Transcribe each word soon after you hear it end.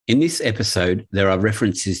In this episode, there are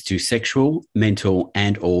references to sexual, mental,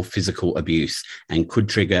 and/or physical abuse and could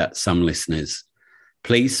trigger some listeners.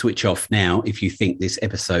 Please switch off now if you think this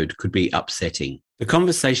episode could be upsetting. The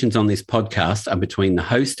conversations on this podcast are between the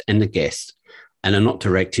host and the guest and are not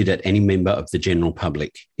directed at any member of the general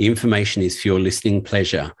public. The information is for your listening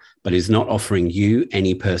pleasure, but is not offering you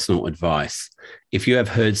any personal advice. If you have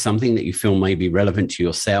heard something that you feel may be relevant to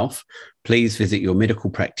yourself, please visit your medical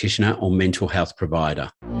practitioner or mental health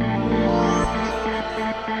provider.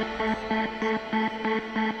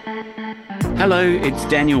 Hello, it's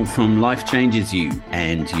Daniel from Life Changes You,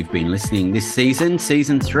 and you've been listening this season,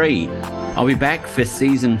 Season 3. I'll be back for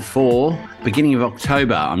Season 4, beginning of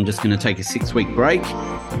October. I'm just going to take a 6-week break.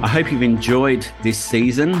 I hope you've enjoyed this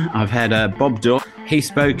season. I've had Bob Dorr. He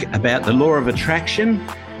spoke about the law of attraction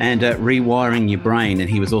and rewiring your brain, and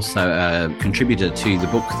he was also a contributor to the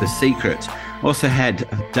book The Secret. Also had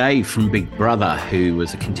Dave from Big Brother, who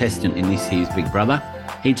was a contestant in this year's Big Brother.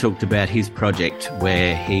 He talked about his project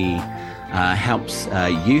where he helps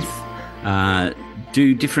youth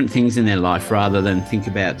do different things in their life rather than think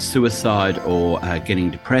about suicide or getting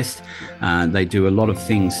depressed. They do a lot of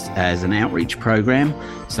things as an outreach program.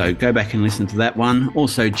 So go back and listen to that one.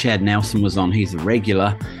 Also, Chad Nelson was on. He's a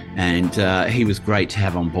regular, and he was great to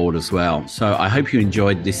have on board as well. So I hope you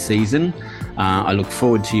enjoyed this season. I look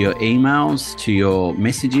forward to your emails, to your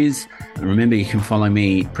messages. And remember, you can follow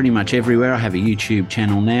me pretty much everywhere. I have a YouTube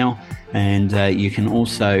channel now. And you can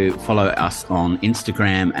also follow us on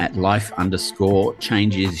Instagram at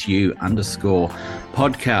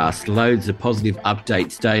life_changesyou_podcast. Loads of positive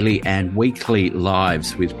updates daily and weekly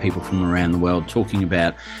lives with people from around the world talking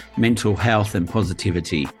about mental health and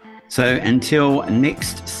positivity. So until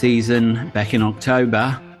next season, back in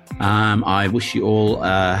October, I wish you all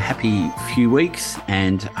a happy few weeks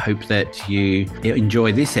and hope that you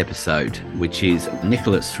enjoy this episode, which is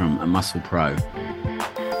Nicholas from Muscle Pro.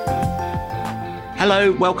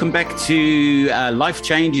 Hello, welcome back to Life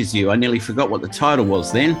Changes You. I nearly forgot what the title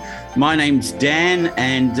was then. My name's Dan,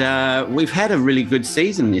 and we've had a really good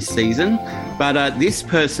season this season. But this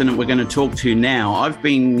person that we're going to talk to now, we've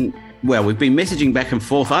been messaging back and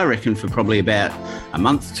forth, I reckon, for probably about a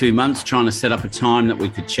month, 2 months, trying to set up a time that we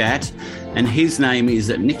could chat. And his name is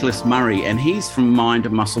Nicholas Murray, and he's from Mind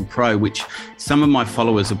Muscle Pro, which some of my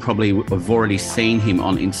followers have already seen him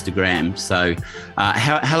on Instagram. So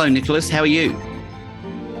hello, Nicholas. How are you?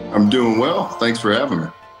 I'm doing well. Thanks for having me.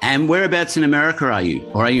 And whereabouts in America are you?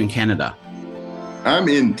 Or are you in Canada? I'm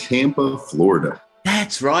in Tampa, Florida.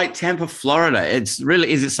 That's right, Tampa, Florida. Is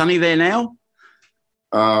it sunny there now?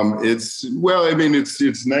 It's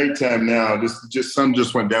nighttime now. Just sun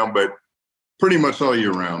just went down, but pretty much all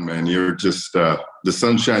year round, man. You're just the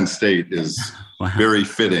Sunshine State is very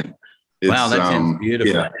fitting. Wow, that sounds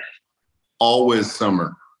beautiful. Yeah, always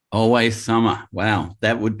summer. Always summer. Wow,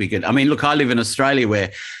 that would be good. I mean, look, I live in Australia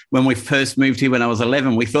where when we first moved here when I was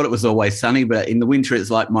 11, we thought it was always sunny, but in the winter it's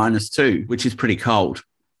like -2, which is pretty cold.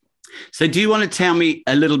 So do you want to tell me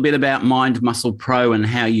a little bit about Mind Muscle Pro and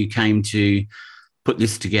how you came to put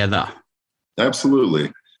this together?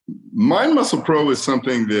 Absolutely. Mind Muscle Pro is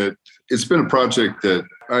something that it's been a project that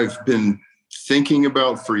I've been thinking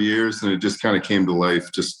about for years, and it just kind of came to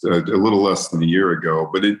life just a little less than a year ago.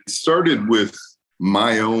 But it started with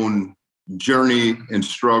my own journey and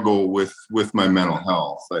struggle with my mental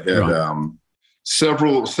health. I had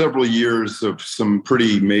several years of some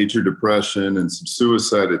pretty major depression and some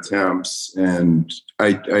suicide attempts, and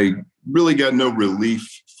I really got no relief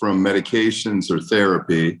from medications or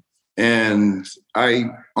therapy. And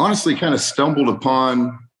I honestly kind of stumbled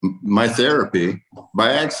upon my therapy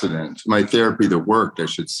by accident, my therapy that worked, I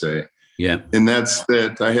should say. Yeah. And that's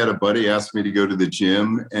that I had a buddy ask me to go to the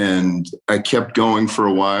gym, and I kept going for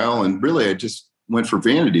a while. And really, I just went for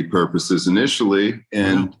vanity purposes initially.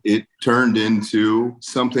 And it turned into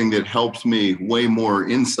something that helped me way more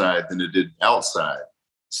inside than it did outside.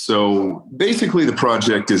 So basically, the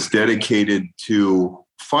project is dedicated to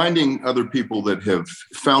finding other people that have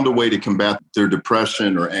found a way to combat their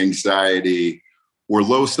depression or anxiety or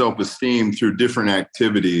low self-esteem through different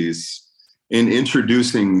activities, and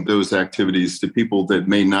introducing those activities to people that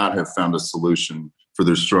may not have found a solution for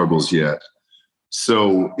their struggles yet.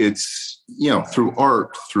 So it's, through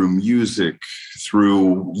art, through music,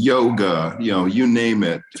 through yoga, you name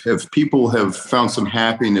it. If people have found some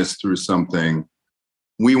happiness through something,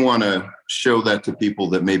 we want to show that to people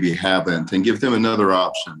that maybe haven't and give them another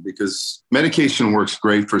option, because medication works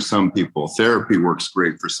great for some people. Therapy works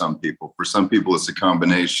great for some people. For some people, it's a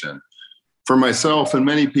combination. For myself and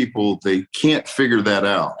many people, they can't figure that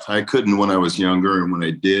out. I couldn't when I was younger, and when I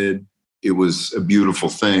did, it was a beautiful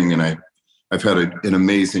thing. And I I've had an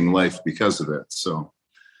amazing life because of it. So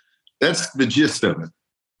that's the gist of it.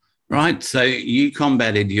 Right. So you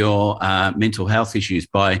combated your mental health issues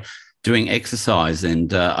by doing exercise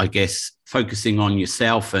and I guess focusing on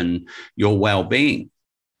yourself and your well-being.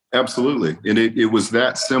 Absolutely. And it was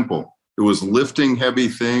that simple. It was lifting heavy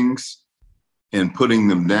things and putting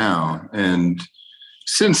them down. And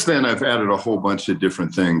since then, I've added a whole bunch of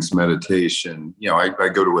different things, meditation. I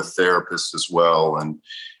go to a therapist as well and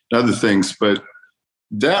other things. But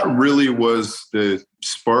that really was the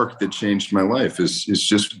spark that changed my life is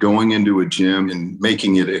just going into a gym and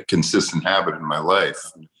making it a consistent habit in my life.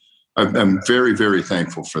 I'm very, very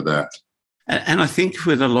thankful for that. And I think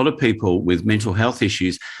with a lot of people with mental health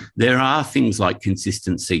issues, there are things like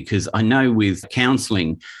consistency, because I know with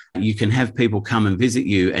counselling, you can have people come and visit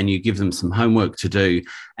you and you give them some homework to do,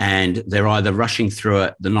 and they're either rushing through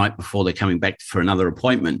it the night before they're coming back for another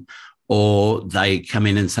appointment, or they come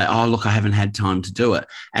in and say, oh, look, I haven't had time to do it.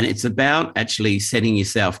 And it's about actually setting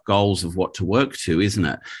yourself goals of what to work to, isn't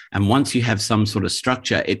it? And once you have some sort of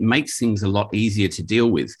structure, it makes things a lot easier to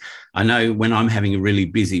deal with. I know when I'm having a really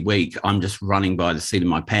busy week, I'm just running by the seat of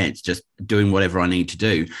my pants, just doing whatever I need to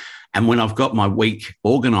do. And when I've got my week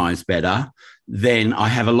organized better, then I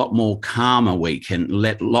have a lot more calmer week and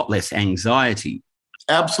a lot less anxiety.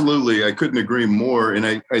 Absolutely. I couldn't agree more. And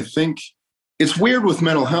I think it's weird with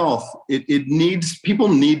mental health. People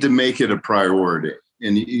need to make it a priority.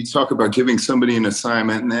 And you talk about giving somebody an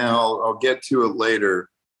assignment now, I'll get to it later.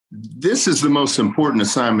 This is the most important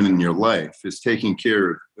assignment in your life, is taking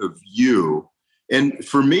care of you. And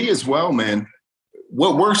for me as well, man,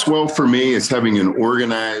 what works well for me is having an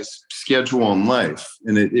organized schedule in life.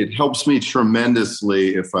 And it helps me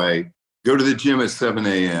tremendously if I go to the gym at 7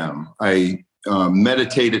 a.m. I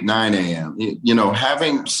meditate at 9 a.m.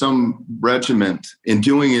 Having some regiment and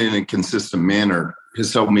doing it in a consistent manner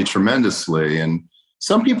has helped me tremendously. And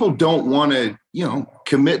some people don't want to,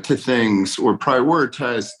 commit to things or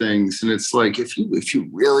prioritize things. And it's like, if you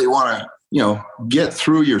really want to, get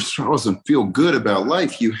through your struggles and feel good about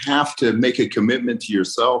life, you have to make a commitment to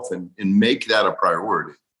yourself and make that a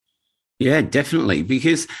priority. Yeah, definitely.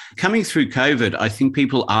 Because coming through COVID, I think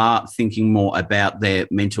people are thinking more about their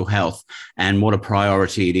mental health and what a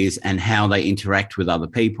priority it is and how they interact with other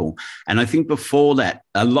people. And I think before that,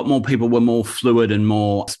 a lot more people were more fluid and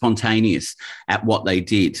more spontaneous at what they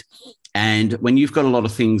did. And when you've got a lot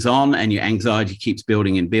of things on and your anxiety keeps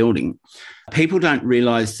building and building, people don't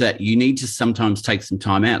realize that you need to sometimes take some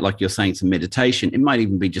time out, like you're saying, some meditation. It might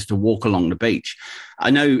even be just a walk along the beach. I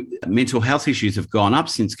know mental health issues have gone up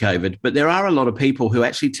since COVID, but there are a lot of people who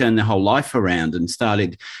actually turned their whole life around and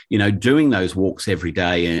started, doing those walks every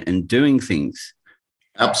day and doing things.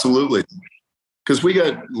 Absolutely. Because we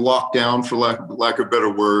got locked down, for lack of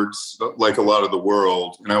better words, like a lot of the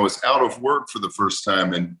world. And I was out of work for the first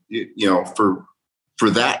time. And, for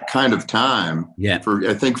that kind of time, for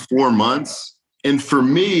I think 4 months. And for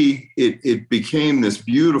me, it became this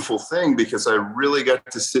beautiful thing because I really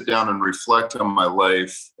got to sit down and reflect on my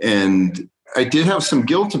life. And I did have some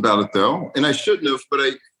guilt about it, though. And I shouldn't have, but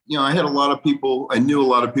I had a lot of people, I knew a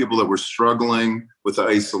lot of people that were struggling with the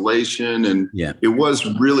isolation, and it was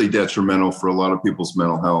really detrimental for a lot of people's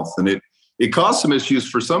mental health. And it caused some issues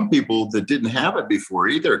for some people that didn't have it before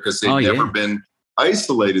either, because they'd never been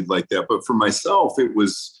isolated like that. But for myself, it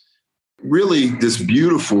was really this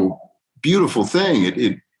beautiful, beautiful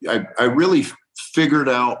thing. I really figured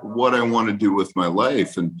out what I want to do with my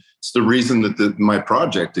life. And it's the reason that my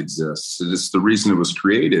project exists. It's the reason it was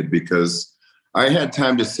created, because I had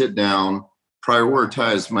time to sit down,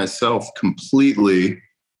 prioritize myself completely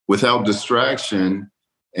without distraction.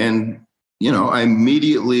 And, I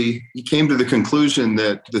immediately came to the conclusion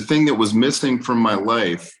that the thing that was missing from my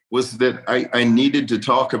life was that I needed to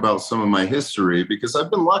talk about some of my history, because I've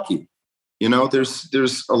been lucky.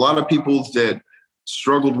 There's a lot of people that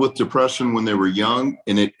struggled with depression when they were young,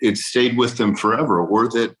 and it stayed with them forever, or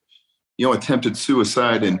that, attempted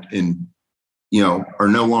suicide and are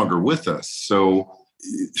no longer with us. So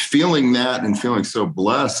feeling that and feeling so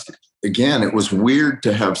blessed, again, it was weird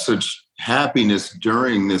to have such happiness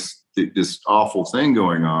during this awful thing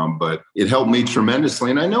going on, but it helped me tremendously.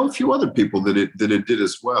 And I know a few other people that it did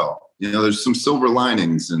as well. There's some silver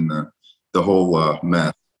linings in the whole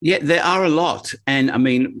mess. Yeah, there are a lot. And I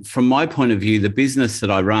mean, from my point of view, the business that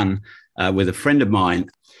I run with a friend of mine,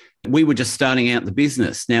 we were just starting out the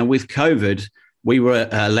business. Now with COVID, we were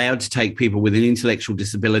allowed to take people with an intellectual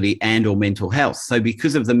disability and or mental health. So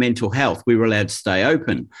because of the mental health, we were allowed to stay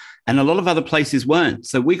open. And a lot of other places weren't.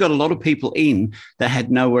 So we got a lot of people in that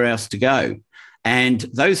had nowhere else to go. And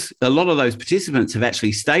a lot of those participants have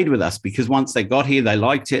actually stayed with us because once they got here, they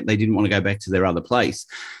liked it. They didn't want to go back to their other place.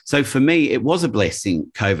 So for me, it was a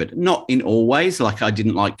blessing, COVID. Not in all ways. Like, I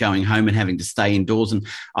didn't like going home and having to stay indoors. And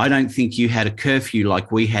I don't think you had a curfew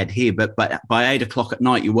like we had here, but by 8 o'clock at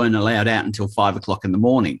night, you weren't allowed out until 5 o'clock in the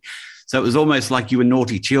morning. So it was almost like you were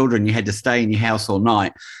naughty children. You had to stay in your house all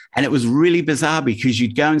night. And it was really bizarre because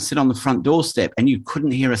you'd go and sit on the front doorstep and you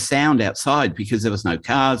couldn't hear a sound outside because there was no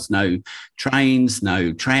cars, no trains,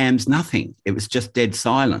 no trams, nothing. It was just dead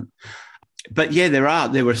silent. But yeah,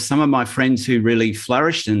 there were some of my friends who really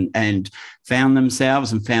flourished and found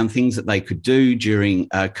themselves and found things that they could do during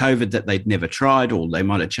COVID that they'd never tried, or they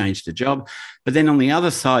might have changed a job. But then on the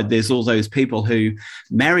other side, there's all those people who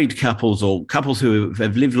married couples or couples who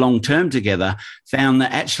have lived long term together found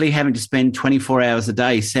that actually having to spend 24 hours a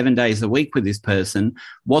day, 7 days a week with this person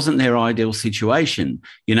wasn't their ideal situation.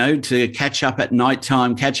 You know, to catch up at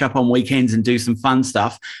nighttime, catch up on weekends and do some fun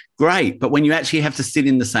stuff. Great. But when you actually have to sit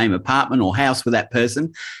in the same apartment or house with that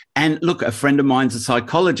person, and look, a friend of mine's a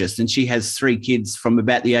psychologist and she has 3 kids from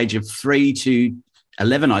about the age of 3 to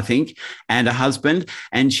 11, I think, and a husband.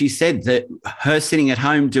 And she said that her sitting at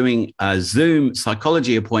home doing Zoom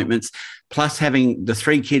psychology appointments, plus having the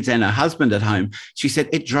 3 kids and her husband at home, she said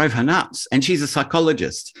it drove her nuts. And she's a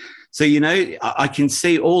psychologist. So, you know, I can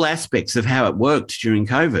see all aspects of how it worked during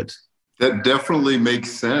COVID. That definitely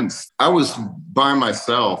makes sense. I was by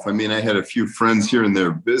myself. I mean, I had a few friends here and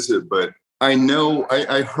there visit, but I know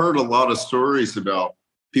I heard a lot of stories about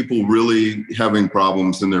people really having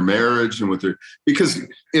problems in their marriage and with their, because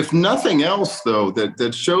if nothing else, though,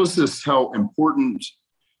 that shows us how important,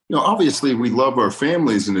 you know, obviously we love our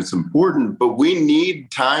families and it's important, but we need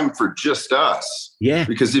time for just us. Yeah.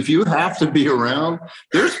 Because if you have to be around,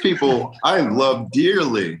 there's people I love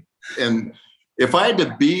dearly. And if I had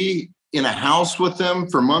to be in a house with them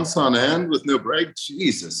for months on end with no break,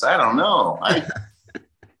 Jesus, I don't know. I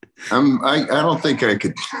don't think I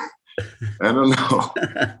could. I don't know.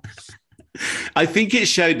 I think it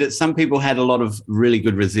showed that some people had a lot of really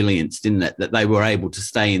good resilience, didn't it? That they were able to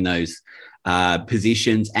stay in those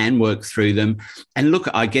positions and work through them. And look,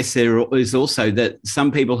 I guess there is also that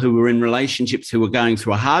some people who were in relationships who were going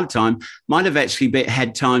through a hard time might have actually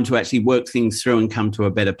had time to actually work things through and come to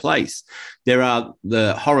a better place. There are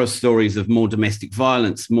the horror stories of more domestic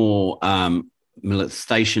violence, more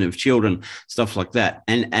molestation of children, stuff like that.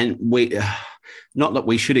 And we... Not that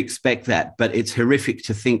we should expect that, but it's horrific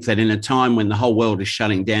to think that in a time when the whole world is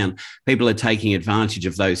shutting down, people are taking advantage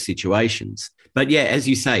of those situations. But yeah, as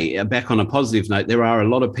you say, back on a positive note, there are a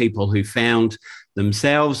lot of people who found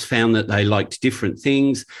that they liked different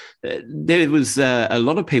things. There was a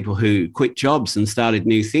lot of people who quit jobs and started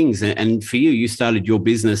new things. And for you started your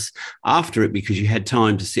business after it because you had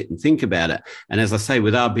time to sit and think about it. And as I say,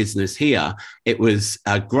 with our business here, it was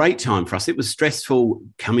a great time for us. It was stressful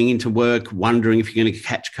coming into work, wondering if you're going to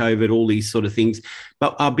catch COVID, all these sort of things.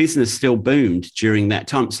 But our business still boomed during that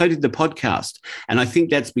time. So did the podcast. And I think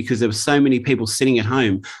that's because there were so many people sitting at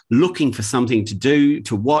home looking for something to do,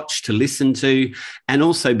 to watch, to listen to. And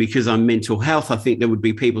also because I'm mental health, I think there would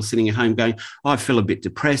be people sitting at home going, oh, I feel a bit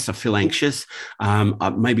depressed. I feel anxious.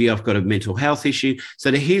 Maybe I've got a mental health issue. So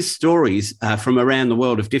to hear stories from around the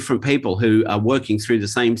world of different people who are working through the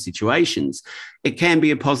same situations, it can be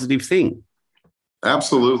a positive thing.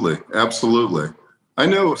 Absolutely. Absolutely. I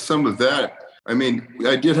know some of that. I mean,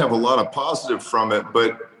 I did have a lot of positive from it,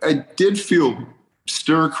 but I did feel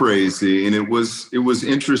stir crazy. And it was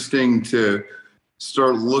interesting to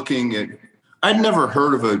start looking at, I'd never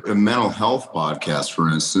heard of a mental health podcast, for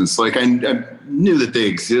instance. Like I knew that they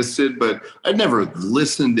existed, but I'd never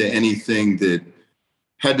listened to anything that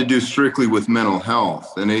had to do strictly with mental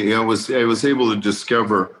health. And I was able to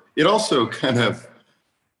discover, it also kind of,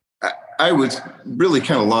 I was really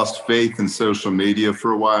kind of lost faith in social media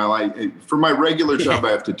for a while. For my regular job,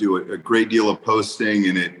 I have to do a great deal of posting,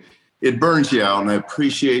 and it burns you out. And I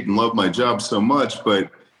appreciate and love my job so much,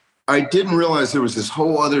 but I didn't realize there was this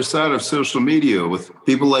whole other side of social media with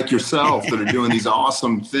people like yourself that are doing these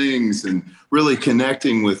awesome things and really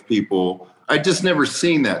connecting with people. I just never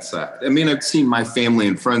seen that side. I mean, I've seen my family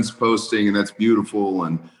and friends posting, and that's beautiful.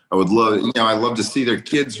 And I would love, I love to see their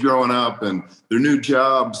kids growing up and their new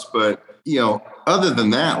jobs, but other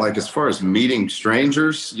than that, like as far as meeting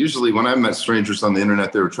strangers, usually when I met strangers on the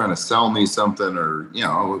internet, they were trying to sell me something or,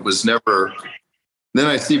 it was never. Then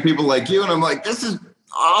I see people like you and I'm like, this is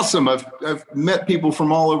awesome. I've met people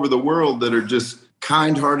from all over the world that are just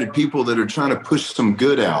kind-hearted people that are trying to push some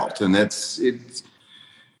good out. And it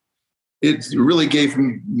really gave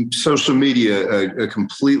social media a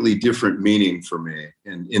completely different meaning for me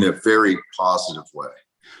in a very positive way.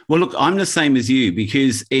 Well, look, I'm the same as you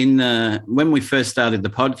because when we first started the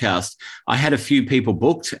podcast, I had a few people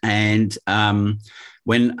booked, and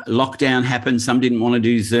when lockdown happened, some didn't want to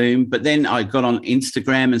do Zoom, but then I got on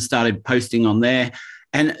Instagram and started posting on there.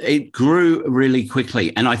 And it grew really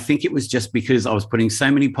quickly. And I think it was just because I was putting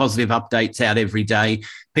so many positive updates out every day.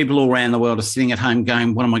 People all around the world are sitting at home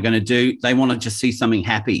going, what am I going to do? They want to just see something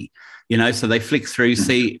happy, so they flick through,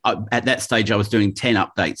 at that stage, I was doing 10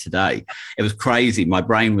 updates a day. It was crazy. My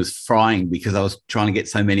brain was frying because I was trying to get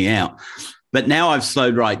so many out. But now I've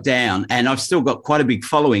slowed right down and I've still got quite a big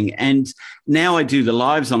following. And now I do the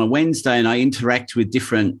lives on a Wednesday and I interact with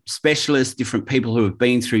different specialists, different people who have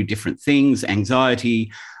been through different things,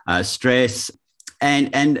 anxiety, stress.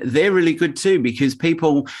 And they're really good too, because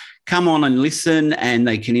people come on and listen and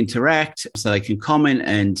they can interact. So they can comment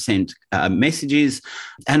and send messages.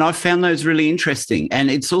 And I've found those really interesting.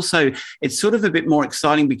 And it's sort of a bit more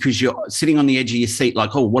exciting because you're sitting on the edge of your seat,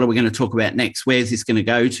 like, oh, what are we going to talk about next? Where's this going to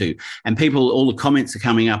go to? And all the comments are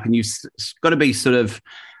coming up and you've got to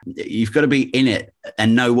be in it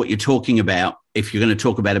and know what you're talking about if you're going to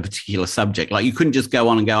talk about a particular subject. Like you couldn't just go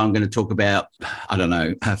on and go, I'm going to talk about, I don't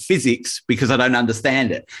know, physics because I don't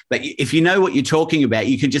understand it. But if you know what you're talking about,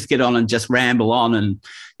 you can just get on and just ramble on. And,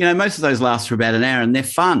 most of those last for about an hour and they're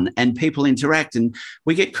fun and people interact. And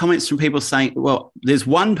we get comments from people saying, well, there's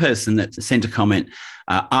one person that sent a comment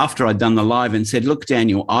after I'd done the live and said, look,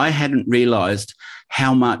 Daniel, I hadn't realized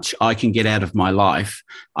how much I can get out of my life.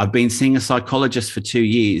 I've been seeing a psychologist for 2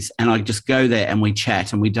 years and I just go there and we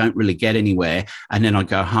chat and we don't really get anywhere. And then I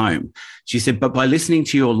go home. She said, but by listening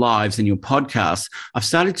to your lives and your podcasts, I've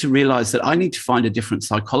started to realize that I need to find a different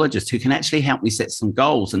psychologist who can actually help me set some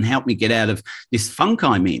goals and help me get out of this funk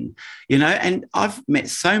I'm in, and I've met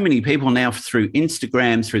so many people now through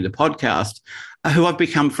Instagram, through the podcast, who I've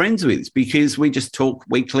become friends with because we just talk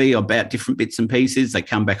weekly about different bits and pieces. They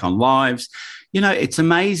come back on lives. It's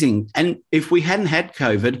amazing. And if we hadn't had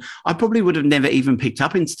COVID, I probably would have never even picked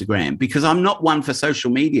up Instagram because I'm not one for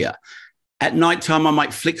social media. At nighttime, I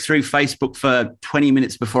might flick through Facebook for 20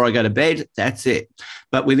 minutes before I go to bed. That's it.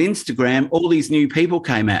 But with Instagram, all these new people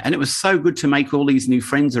came out and it was so good to make all these new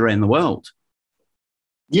friends around the world.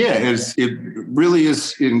 Yeah, it really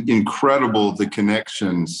is incredible, the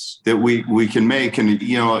connections that we can make. And,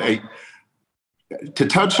 to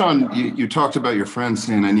touch on, you talked about your friend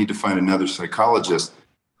saying, I need to find another psychologist.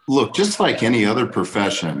 Look, just like any other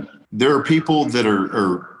profession, there are people that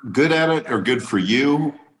are good at it or good for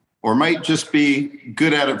you, or might just be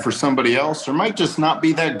good at it for somebody else, or might just not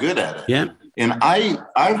be that good at it. Yeah. And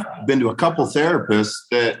I've been to a couple therapists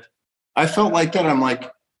that I felt like that. I'm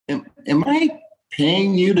like, am I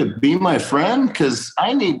paying you to be my friend? Because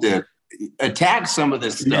I need to attack some of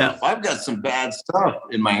this stuff. Yeah. I've got some bad stuff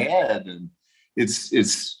in my head. And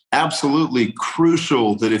it's absolutely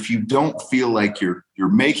crucial that if you don't feel like you're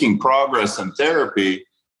making progress in therapy,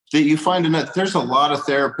 that you find there's a lot of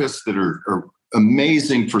therapists that are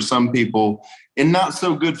amazing for some people and not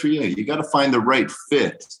so good for you. You got to find the right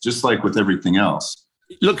fit, just like with everything else.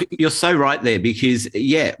 Look, you're so right there because,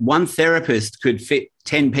 one therapist could fit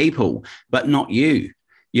 10 people, but not you.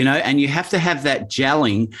 And you have to have that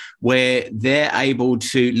gelling where they're able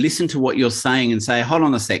to listen to what you're saying and say, hold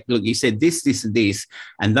on a sec, look, you said this, this, and this,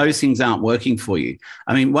 and those things aren't working for you.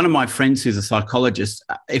 I mean, one of my friends who's a psychologist,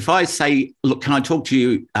 if I say, look, can I talk to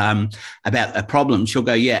you about a problem? She'll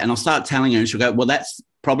go, yeah. And I'll start telling her and she'll go, well, that's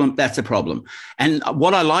a problem. And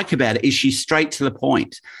what I like about it is she's straight to the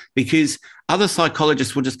point because other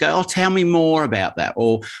psychologists will just go, oh, tell me more about that.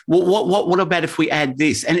 Or what about if we add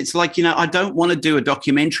this? And it's like, I don't want to do a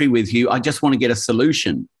documentary with you. I just want to get a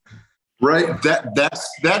solution. Right.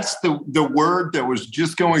 That's the word that was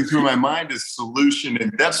just going through my mind is solution.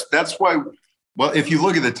 And that's why, well, if you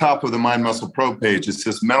look at the top of the Mind Muscle Pro page, it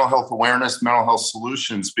says mental health awareness, mental health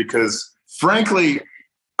solutions, because frankly,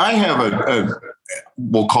 I have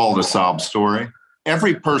we'll call it a sob story.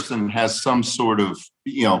 Every person has some sort of,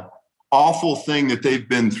 awful thing that they've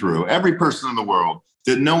been through. Every person in the world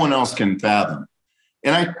that no one else can fathom.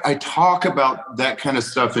 And I talk about that kind of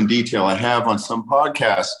stuff in detail. I have on some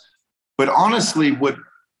podcasts. But honestly, what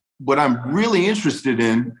I'm really interested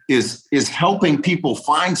in is helping people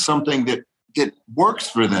find something that works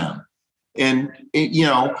for them. And,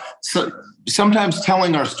 so sometimes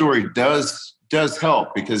telling our story does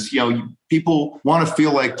help because, people want to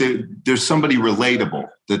feel like there's somebody relatable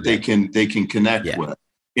that they can connect with.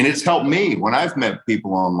 And it's helped me when I've met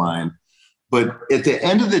people online. But at the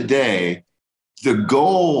end of the day, the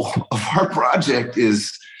goal of our project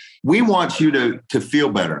is we want you to feel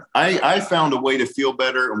better. I found a way to feel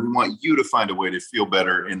better, and we want you to find a way to feel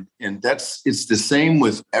better. And it's the same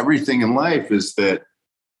with everything in life, is that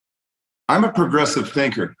I'm a progressive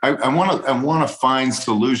thinker. I want to find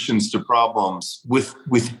solutions to problems with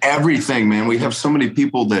everything, man. We have so many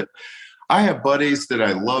people that I have buddies that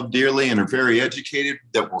I love dearly and are very educated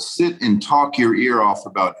that will sit and talk your ear off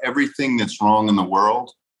about everything that's wrong in the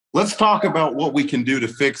world. Let's talk about what we can do to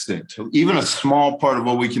fix it, even a small part of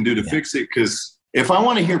what we can do to fix it. Because if I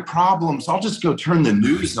want to hear problems, I'll just go turn the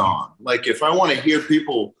news on. Like if I want to hear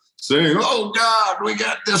people saying, oh God, we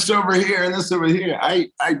got this over here and this over here.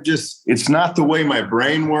 It's not the way my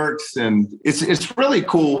brain works. And it's really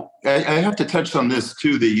cool. I have to touch on this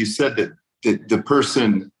too, that you said that the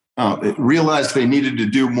person realized they needed to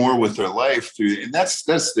do more with their life through. And that's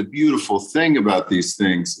the beautiful thing about these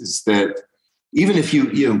things is that even if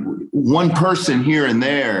you one person here and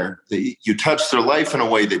there, that you touch their life in a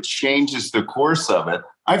way that changes the course of it.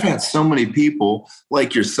 I've had so many people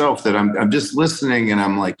like yourself that I'm just listening and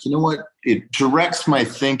I'm like, you know what? It directs my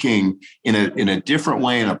thinking in a different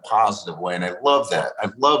way, in a positive way. And I love that. I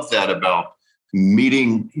love that about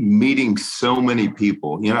meeting so many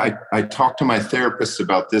people. You know, I talk to my therapist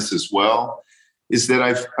about this as well, is that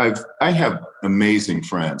I have amazing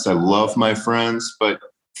friends. I love my friends, but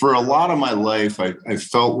for a lot of my life, I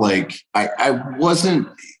felt like I wasn't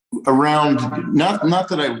around, not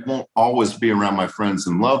that I won't always be around my friends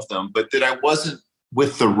and love them, but that I wasn't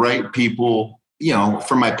with the right people, you know,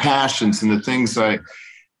 for my passions and the things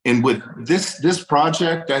and with this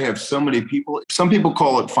project, I have so many people, some people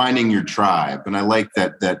call it finding your tribe. And I like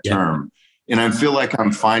that term. And I feel like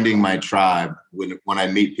I'm finding my tribe when I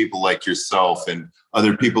meet people like yourself and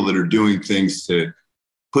other people that are doing things to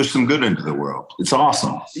push some good into the world. It's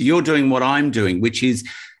awesome. You're doing what I'm doing, which is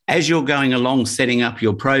as you're going along, setting up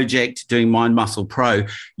your project, doing Mind Muscle Pro,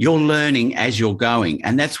 you're learning as you're going.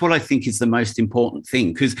 And that's what I think is the most important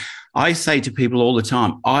thing. Because I say to people all the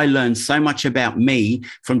time, I learn so much about me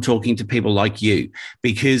from talking to people like you,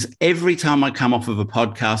 because every time I come off of a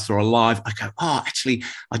podcast or a live, I go, oh, actually,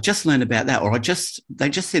 I just learned about that. Or they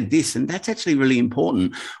just said this, and that's actually really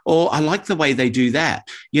important. Or I like the way they do that.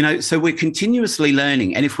 You know, so we're continuously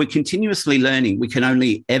learning. And if we're continuously learning, we can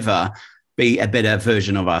only ever be a better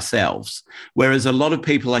version of ourselves. Whereas a lot of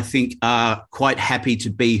people, I think, are quite happy to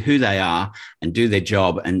be who they are and do their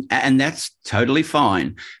job. And that's totally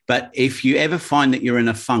fine. But if you ever find that you're in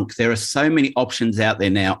a funk, there are so many options out there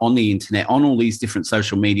now on the internet, on all these different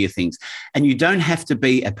social media things. And you don't have to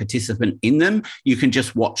be a participant in them. You can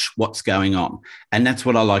just watch what's going on. And that's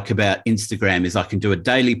what I like about Instagram is I can do a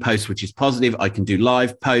daily post, which is positive. I can do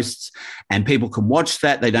live posts and people can watch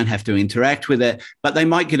that. They don't have to interact with it, but they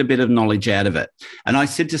might get a bit of knowledge out of it. And I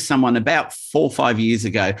said to someone about 4 or 5 years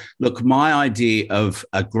ago, look, my idea of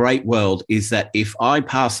a great world is that if I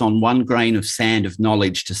pass on 1 grain of sand of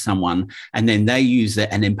knowledge to someone and then they use it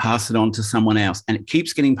and then pass it on to someone else and it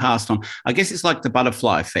keeps getting passed on, I guess it's like the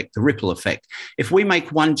butterfly effect, the ripple effect. If we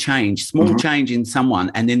make one change, small change in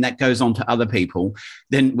someone, and then that goes on to other people,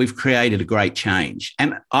 then we've created a great change.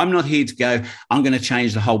 And I'm not here to go, I'm going to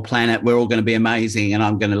change the whole planet. We're all going to be amazing and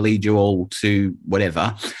I'm going to lead you all to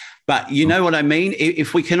whatever. But you know what I mean?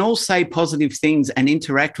 If we can all say positive things and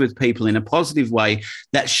interact with people in a positive way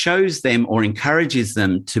that shows them or encourages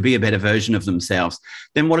them to be a better version of themselves,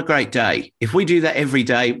 then what a great day. If we do that every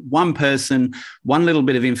day, one person, one little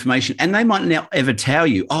bit of information, and they might not ever tell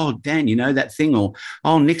you, oh, Dan, you know that thing, or,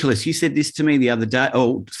 oh, Nicholas, you said this to me the other day,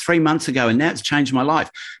 or 3 months ago, and now it's changed my life.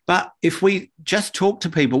 But if we just talk to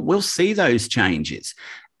people, we'll see those changes.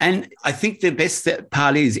 And I think the best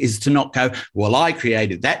part is to not go, well, I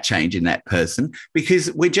created that change in that person,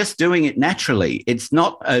 because we're just doing it naturally. It's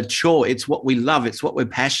not a chore. It's what we love. It's what we're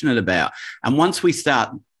passionate about. And once we start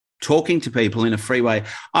talking to people in a free way,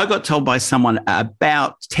 I got told by someone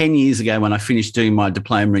about 10 years ago when I finished doing my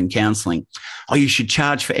diploma in counselling, oh, you should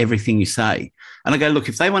charge for everything you say. And I go, look,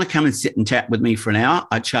 if they want to come and sit and chat with me for an hour,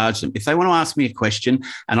 I charge them. If they want to ask me a question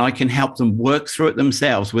and I can help them work through it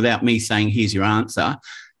themselves without me saying, here's your answer,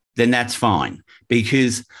 then that's fine,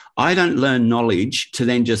 because I don't learn knowledge to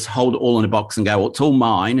then just hold it all in a box and go, well, it's all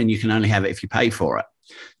mine and you can only have it if you pay for it.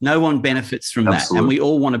 No one benefits from that. And we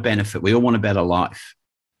all want to benefit. We all want a better life.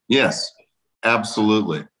 Yes,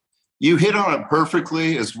 absolutely. You hit on it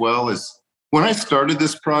perfectly, as well as when I started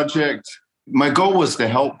this project, my goal was to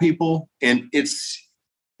help people. And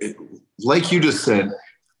like you just said,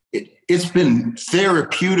 it's been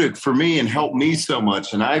therapeutic for me and helped me so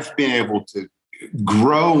much. And I've been able to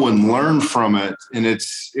grow and learn from it, and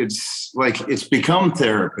it's like it's become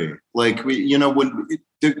therapy. Like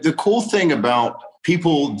the cool thing about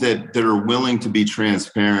people that are willing to be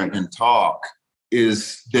transparent and talk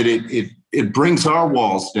is that it brings our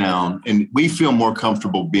walls down, and we feel more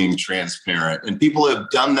comfortable being transparent. And people have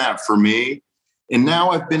done that for me, And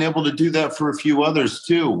now I've been able to do that for a few others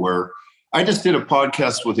too, where I just did a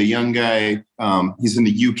podcast with a young guy. He's in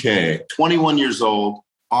the UK, 21 years old,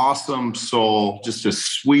 awesome soul, just a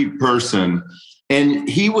sweet person. And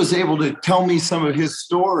he was able to tell me some of his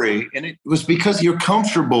story. And it was because you're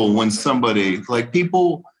comfortable when somebody, like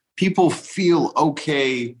people feel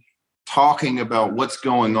okay talking about what's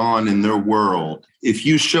going on in their world. If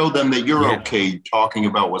you show them that you're okay talking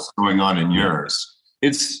about what's going on in yours,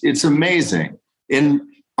 it's amazing. And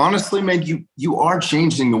honestly, man, you are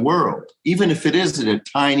changing the world, even if it is at a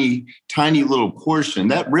tiny, tiny little portion.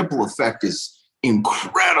 That ripple effect is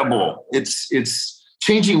incredible. It's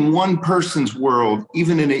changing one person's world,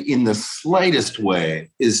 even in the slightest way,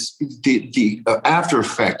 is the after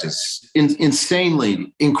effect is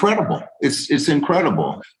insanely incredible. It's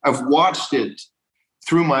incredible. I've watched it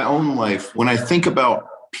through my own life. When I think about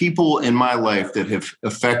people in my life that have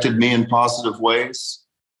affected me in positive ways,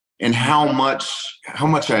 and how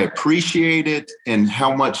much I appreciate it and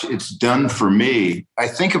how much it's done for me, I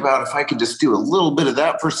think about if I could just do a little bit of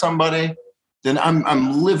that for somebody, then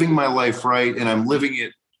I'm living my life right, and I'm living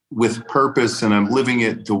it with purpose, and I'm living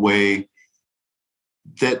it the way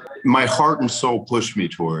that my heart and soul push me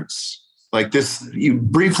towards. Like this, you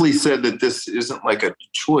briefly said that this isn't like a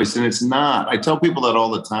choice, and it's not. I tell people that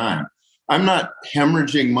all the time. I'm not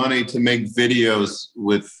hemorrhaging money to make videos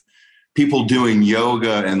with people doing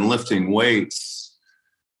yoga and lifting weights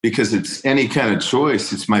because it's any kind of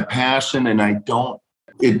choice. It's my passion, and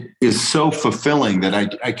it is so fulfilling that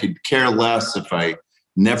I could care less if I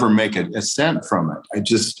never make a cent from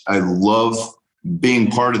it. I love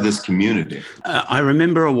being part of this community. I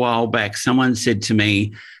remember a while back, someone said to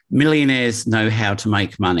me, millionaires know how to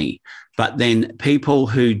make money, but then people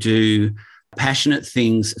who do passionate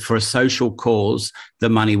things for a social cause, the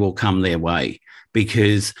money will come their way.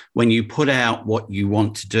 Because when you put out what you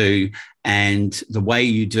want to do and the way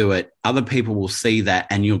you do it, other people will see that,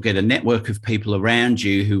 and you'll get a network of people around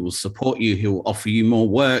you who will support you, who will offer you more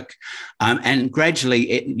work. And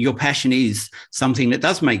gradually your passion is something that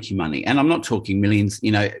does make you money. And I'm not talking millions,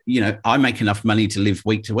 I make enough money to live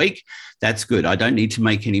week to week. That's good. I don't need to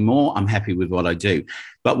make any more. I'm happy with what I do.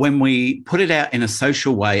 But when we put it out in a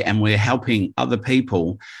social way and we're helping other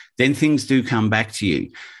people, then things do come back to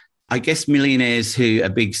you. I guess millionaires who are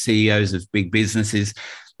big CEOs of big businesses,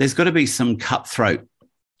 there's got to be some cutthroat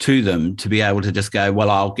to them to be able to just go, well,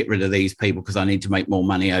 I'll get rid of these people because I need to make more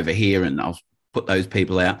money over here, and I'll put those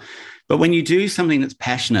people out. But when you do something that's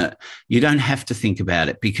passionate, you don't have to think about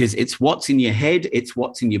it, because it's what's in your head, it's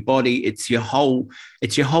what's in your body, it's your whole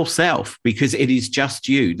self, because it is just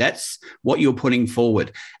you. That's what you're putting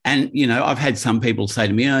forward. And, I've had some people say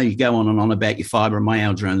to me, oh, you go on and on about your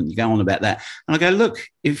fibromyalgia and you go on about that. And I go, look,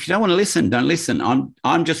 if you don't want to listen, don't listen.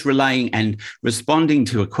 I'm just relaying and responding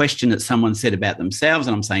to a question that someone said about themselves.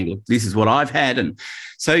 And I'm saying, look, this is what I've had. And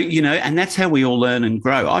so, and that's how we all learn and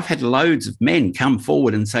grow. I've had loads of men come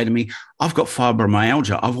forward and say to me, I've got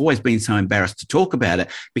fibromyalgia. I've always been so embarrassed to talk about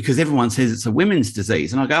it because everyone says it's a women's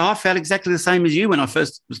disease. And I go, I felt exactly the same as you when I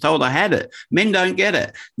first was told I had it. Men don't get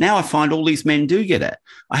it. Now I find all these men do get it.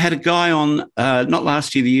 I had a guy on, not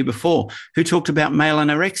last year, the year before, who talked about male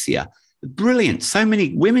anorexia. Brilliant. So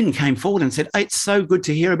many women came forward and said, oh, it's so good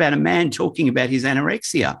to hear about a man talking about his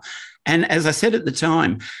anorexia. And as I said at the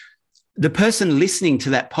time, the person listening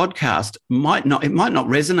to that podcast might not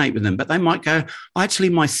resonate with them, but they might go, actually,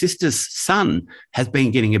 my sister's son has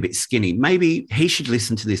been getting a bit skinny. Maybe he should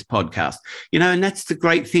listen to this podcast, and that's the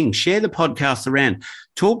great thing. Share the podcast around,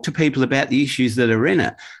 talk to people about the issues that are in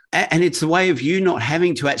it. And it's a way of you not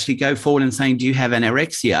having to actually go forward and saying, do you have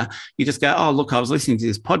anorexia? You just go, oh, look, I was listening to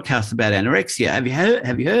this podcast about anorexia.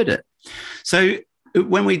 Have you heard it? So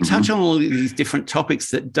when we touch on all of these different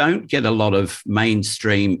topics that don't get a lot of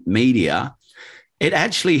mainstream media, it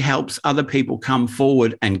actually helps other people come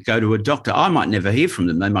forward and go to a doctor. I might never hear from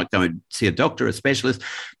them. They might go and see a doctor, a specialist,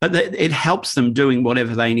 but it helps them doing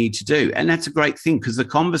whatever they need to do. And that's a great thing, because the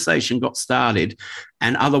conversation got started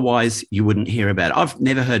and otherwise you wouldn't hear about it. I've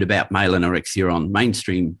never heard about male anorexia on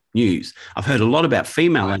mainstream news. I've heard a lot about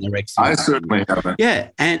female anorexia. I certainly haven't.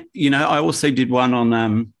 Yeah. And, I also did one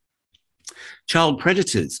on child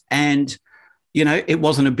predators, and, it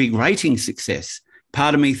wasn't a big rating success.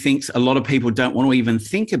 Part of me thinks a lot of people don't want to even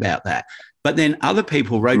think about that. But then other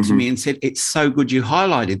people wrote to me and said, it's so good you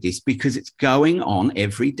highlighted this, because it's going on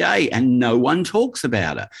every day and no one talks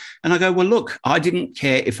about it. And I go, well, look, I didn't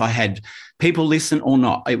care if I had people listen or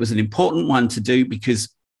not. It was an important one to do, because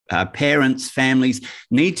parents, families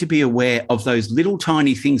need to be aware of those little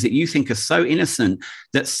tiny things that you think are so innocent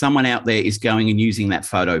that someone out there is going and using that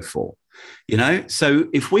photo for. So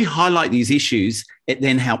if we highlight these issues, it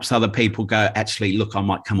then helps other people go, actually, look, I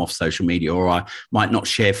might come off social media, or I might not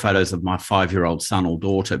share photos of my 5-year-old son or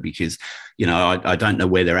daughter because, I don't know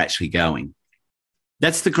where they're actually going.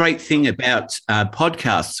 That's the great thing about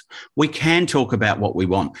podcasts. We can talk about what we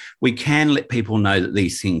want. We can let people know that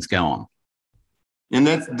these things go on. And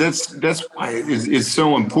that's why it's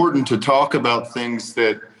so important to talk about things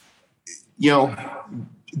that,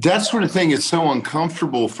 that sort of thing is so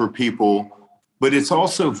uncomfortable for people, but it's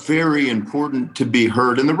also very important to be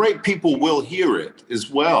heard. And the right people will hear it as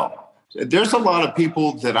well. There's a lot of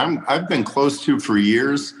people that I've been close to for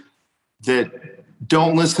years that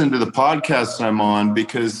don't listen to the podcasts I'm on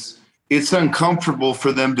because it's uncomfortable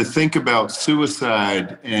for them to think about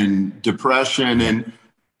suicide and depression. And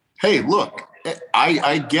hey, look,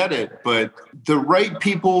 I get it, but the right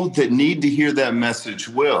people that need to hear that message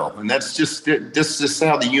will. And that's just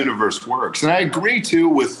how the universe works. And I agree too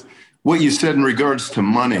with what you said in regards to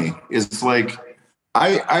money. It's like,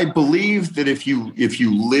 I believe that if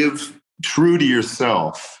you live true to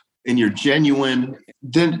yourself and you're genuine,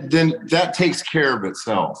 then that takes care of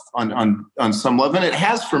itself on some level. And it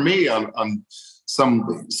has for me on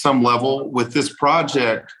some level with this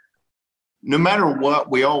project. No matter what,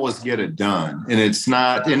 we always get it done. And it's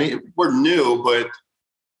not, we're new, but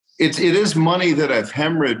it is money that I've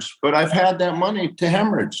hemorrhaged, but I've had that money to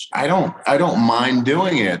hemorrhage. I don't mind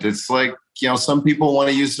doing it. It's like, some people want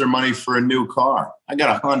to use their money for a new car. I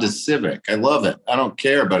got a Honda Civic. I love it. I don't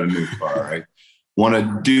care about a new car. I want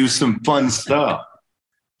to do some fun stuff.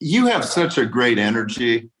 You have such a great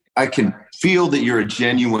energy. I can feel that you're a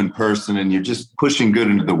genuine person and you're just pushing good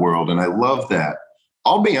into the world. And I love that.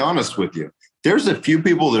 I'll be honest with you. There's a few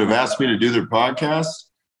people that have asked me to do their podcast.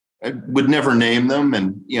 I would never name them.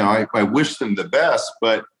 And, I wish them the best,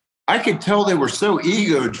 but I could tell they were so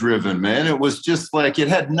ego driven, man. It was just like, it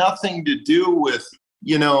had nothing to do with,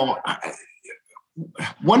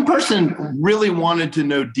 one person really wanted to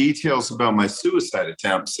know details about my suicide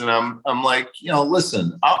attempts. And I'm like,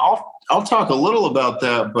 listen, I'll talk a little about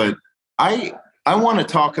that, but I want to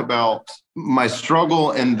talk about my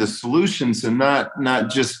struggle and the solutions and not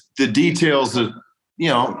just the details of,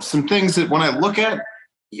 some things that when I look at,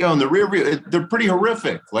 in the rear view, they're pretty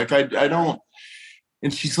horrific. Like I don't,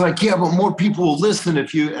 and she's like, yeah, but more people will listen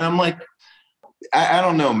if you, and I'm like, I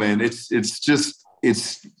don't know, man.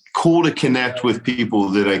 It's cool to connect with people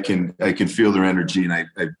that I can feel their energy. And I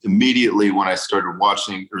immediately, when I started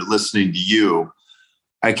watching or listening to you,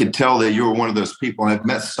 I could tell that you were one of those people. And I've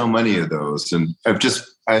met so many of those. And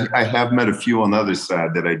I have met a few on the other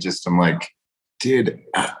side that I'm like, dude,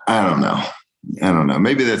 I don't know.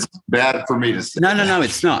 Maybe that's bad for me to say. No,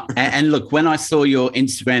 it's not. And look, when I saw your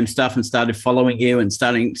Instagram stuff and started following you and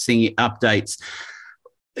starting seeing your updates,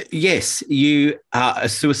 yes, you are a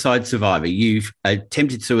suicide survivor. You've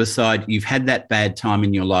attempted suicide. You've had that bad time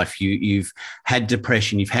in your life. You've had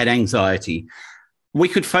depression. You've had anxiety. We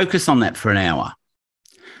could focus on that for an hour.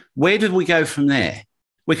 Where did we go from there?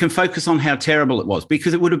 We can focus on how terrible it was,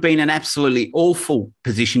 because it would have been an absolutely awful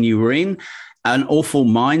position you were in, an awful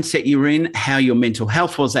mindset you were in, how your mental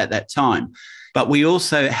health was at that time. But we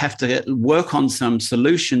also have to work on some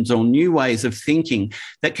solutions or new ways of thinking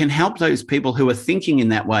that can help those people who are thinking in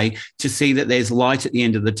that way to see that there's light at the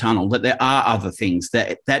end of the tunnel, that there are other things,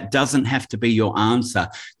 that doesn't have to be your answer.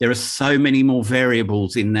 There are so many more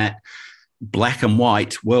variables in that black and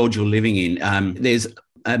white world you're living in. There's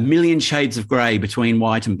a million shades of grey between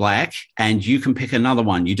white and black, and you can pick another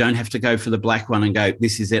one. You don't have to go for the black one and go,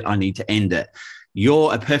 this is it, I need to end it.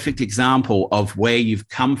 You're a perfect example of where you've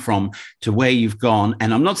come from to where you've gone.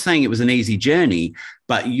 And I'm not saying it was an easy journey,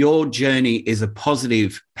 but your journey is a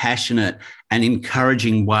positive, passionate, and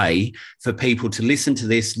encouraging way for people to listen to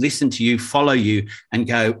this, listen to you, follow you, and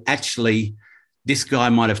go, actually, this guy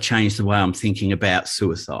might have changed the way I'm thinking about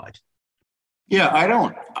suicide. Yeah,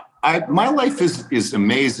 my life is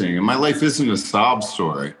amazing, and my life isn't a sob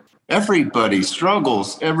story. Everybody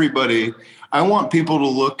struggles. I want people to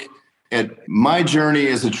look at my journey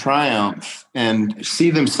as a triumph and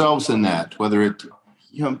see themselves in that, whether it,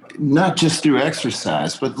 not just through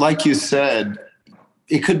exercise, but like you said,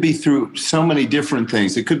 it could be through so many different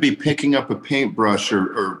things. It could be picking up a paintbrush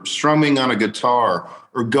or strumming on a guitar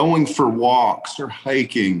or going for walks or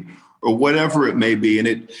hiking or whatever it may be.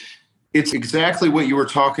 And it's exactly what you were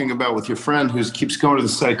talking about with your friend who keeps going to the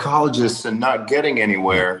psychologist and not getting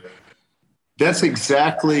anywhere. That's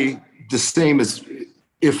exactly the same as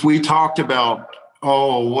if we talked about,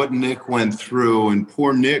 what Nick went through and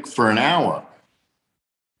poor Nick for an hour.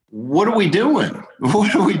 What are we doing?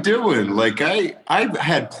 Like I've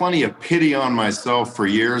had plenty of pity on myself for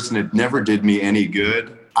years, and it never did me any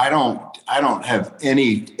good. I don't I don't have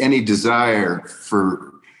any desire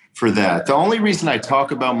for that. The only reason I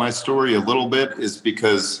talk about my story a little bit is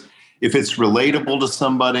because if it's relatable to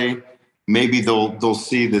somebody, maybe they'll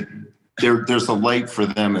see that there's a light for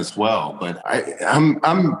them as well. But I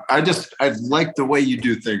like the way you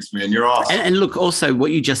do things, man. You're awesome. And look, also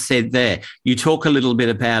what you just said there, you talk a little bit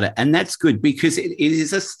about it, and that's good because it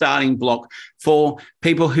is a starting block for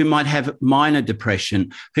people who might have minor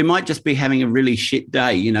depression, who might just be having a really shit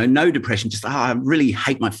day, no depression, just, I really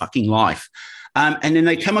hate my fucking life. And then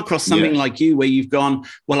they come across something like you where you've gone,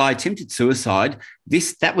 well, I attempted suicide.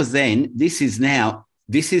 That was then, this is now.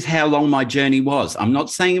 This is how long my journey was. I'm not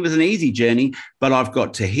saying it was an easy journey, but I've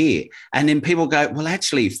got to here. And then people go, well,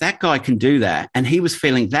 actually, if that guy can do that and he was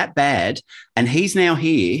feeling that bad and he's now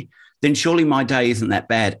here, then surely my day isn't that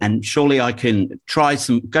bad. And surely I can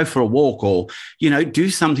go for a walk or, do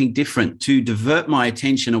something different to divert my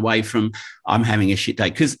attention away from I'm having a shit day.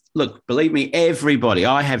 Because look, believe me,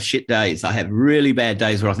 I have shit days. I have really bad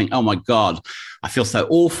days where I think, oh my God, I feel so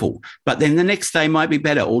awful. But then the next day might be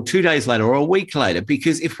better, or 2 days later, or a week later.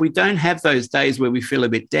 Because if we don't have those days where we feel a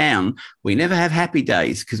bit down, we never have happy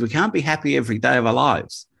days because we can't be happy every day of our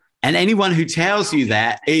lives. And anyone who tells you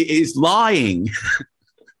that is lying.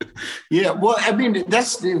 Yeah, well, I mean,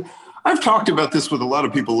 I've talked about this with a lot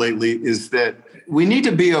of people lately, is that we need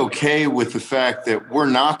to be okay with the fact that we're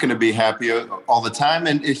not going to be happy all the time.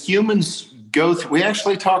 And humans go through, we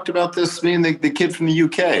actually talked about this, me and the kid from the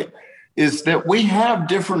UK, is that we have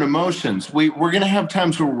different emotions. We're going to have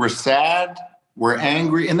times where we're sad, we're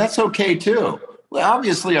angry, and that's okay too. Well,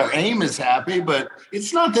 obviously our aim is happy, but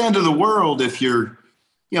it's not the end of the world if you're,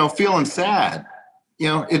 feeling sad.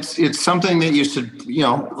 It's something that you should,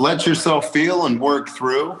 let yourself feel and work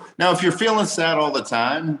through. Now, if you're feeling sad all the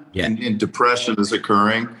time and depression is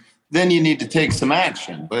occurring, then you need to take some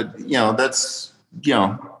action. But, that's,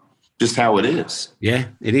 just how it is. Yeah,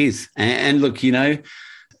 it is. And look,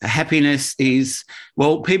 happiness is,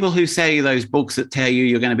 well, people who say those books that tell you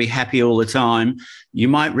you're going to be happy all the time, you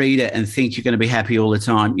might read it and think you're going to be happy all the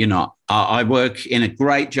time. You're not. I work in a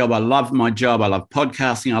great job. I love my job. I love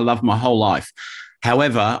podcasting. I love my whole life.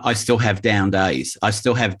 However, I still have down days. I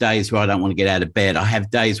still have days where I don't want to get out of bed. I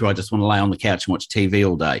have days where I just want to lay on the couch and watch TV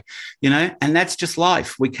all day, and that's just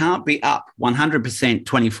life. We can't be up 100%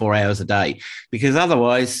 24 hours a day because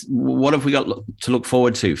otherwise, what have we got to look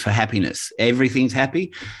forward to for happiness? Everything's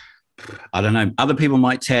happy. I don't know. Other people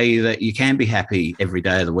might tell you that you can be happy every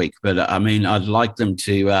day of the week, but I mean, I'd like them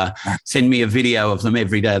to send me a video of them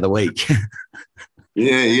every day of the week.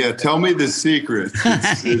 Yeah. Tell me the secret.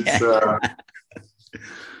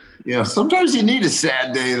 Sometimes you need a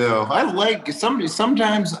sad day, though.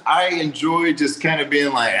 Sometimes I enjoy just kind of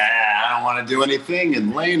being like, I don't want to do anything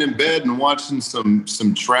and laying in bed and watching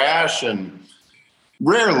some trash. And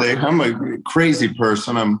rarely, I'm a crazy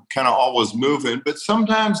person. I'm kind of always moving. But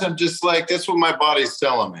sometimes I'm just like, that's what my body's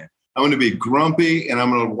telling me. I'm going to be grumpy and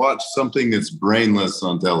I'm going to watch something that's brainless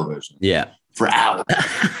on television. Yeah. For hours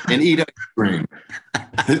and eat ice cream.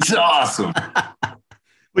 It's awesome.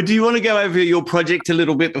 But do you want to go over your project a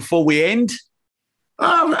little bit before we end?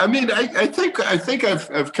 I think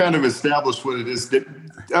I've kind of established what it is.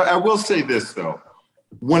 I will say this, though.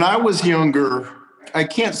 When I was younger, I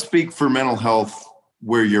can't speak for mental health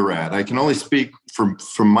where you're at. I can only speak from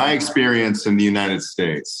my experience in the United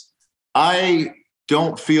States. I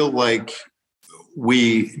don't feel like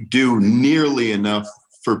we do nearly enough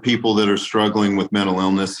for people that are struggling with mental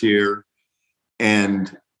illness here.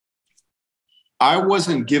 And I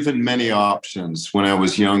wasn't given many options when I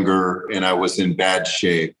was younger and I was in bad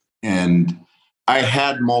shape. And I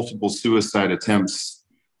had multiple suicide attempts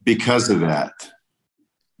because of that.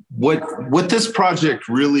 What this project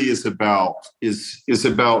really is about is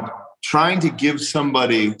about trying to give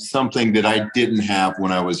somebody something that I didn't have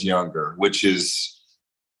when I was younger, which is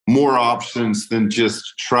more options than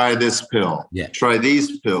just try this pill, try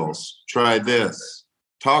these pills, try this,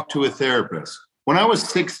 talk to a therapist. When I was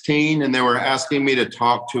 16 and they were asking me to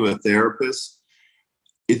talk to a therapist,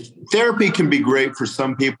 therapy can be great for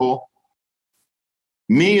some people.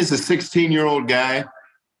 Me as a 16-year-old guy,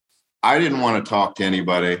 I didn't want to talk to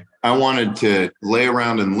anybody. I wanted to lay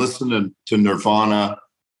around and listen to Nirvana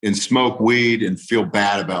and smoke weed and feel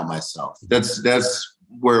bad about myself. That's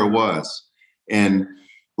where it was. And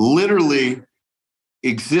literally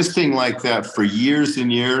existing like that for years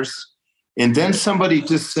and years. And then somebody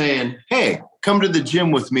just saying, hey, come to the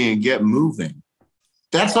gym with me and get moving.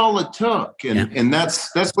 That's all it took. And that's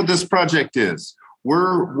what this project is.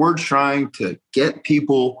 We're trying to get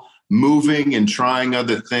people moving and trying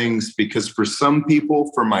other things because for some people,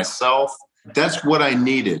 for myself, that's what I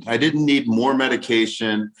needed. I didn't need more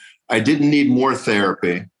medication. I didn't need more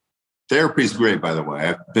therapy. Therapy is great, by the way.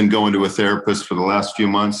 I've been going to a therapist for the last few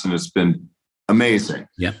months, and it's been amazing.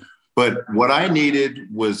 Yeah. But what I needed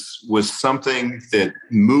was something that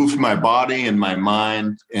moved my body and my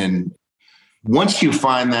mind. And once you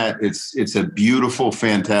find that, it's a beautiful,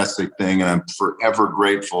 fantastic thing. And I'm forever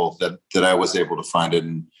grateful that I was able to find it.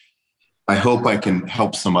 And I hope I can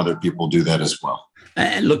help some other people do that as well.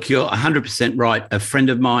 And look, you're 100% right. A friend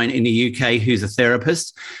of mine in the UK who's a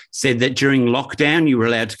therapist said that during lockdown, you were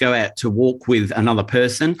allowed to go out to walk with another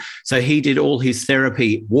person. So he did all his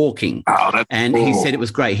therapy walking. Oh, that's and cool. He said it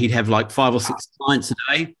was great. He'd have like 5 or 6 clients a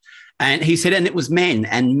day. And he said, and it was men,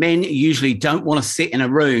 and men usually don't want to sit in a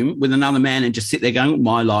room with another man and just sit there going,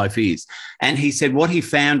 my life is. And he said what he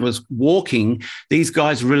found was walking, these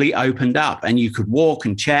guys really opened up and you could walk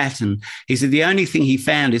and chat. And he said the only thing he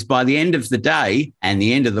found is by the end of the day and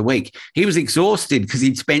the end of the week, he was exhausted because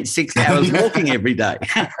he'd spent 6 hours walking every day.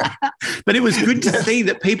 But it was good to see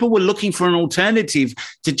that people were looking for an alternative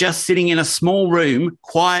to just sitting in a small room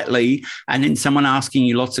quietly and then someone asking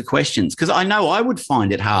you lots of questions. Because I know I would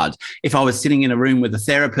find it hard if I was sitting in a room with a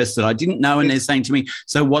therapist that I didn't know and they're saying to me,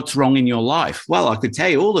 so what's wrong in your life? Well, I could tell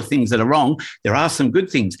you all the things that are wrong. There are some good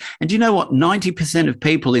things. And do you know what? 90% of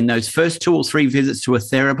people in those first 2 or 3 visits to a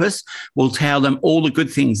therapist will tell them all the good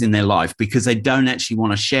things in their life because they don't actually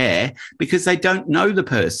want to share because they don't know the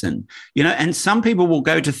person, you know, and some people will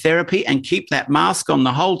go to therapy and keep that mask on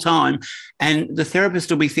the whole time. And the therapist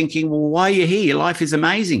will be thinking, well, why are you here? Your life is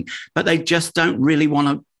amazing. But they just don't really want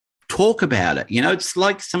to talk about it. You know, it's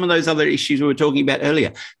like some of those other issues we were talking about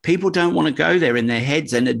earlier. People don't want to go there in their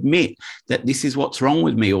heads and admit that this is what's wrong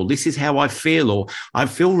with me, or this is how I feel, or I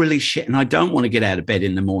feel really shit and I don't want to get out of bed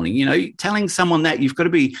in the morning. You know, telling someone that, you've got to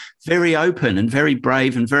be very open and very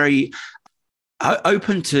brave and very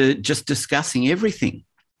open to just discussing everything.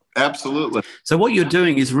 Absolutely. So what you're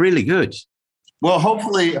doing is really good. Well,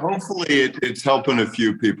 hopefully it's helping a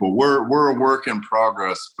few people. We're a work in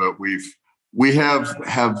progress, but we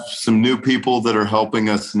have some new people that are helping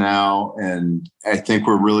us now, and I think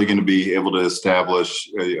we're really going to be able to establish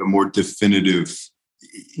a more definitive.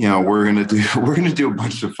 You know, we're going to do a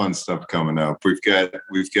bunch of fun stuff coming up. We've got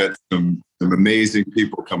some amazing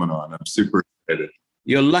people coming on. I'm super excited.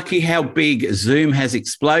 You're lucky how big Zoom has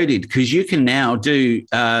exploded because you can now do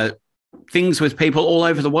things with people all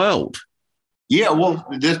over the world. Yeah, well,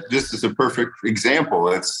 this is a perfect example.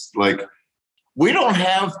 It's like, we don't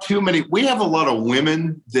have too many. We have a lot of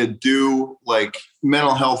women that do like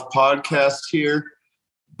mental health podcasts here,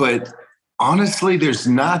 but honestly, there's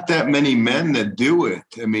not that many men that do it.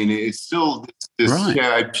 I mean, it's still this. Right.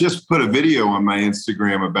 Yeah, I just put a video on my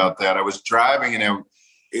Instagram about that. I was driving and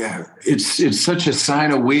it's such a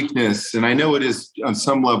sign of weakness. And I know it is on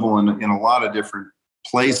some level in a lot of different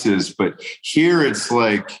places, but here it's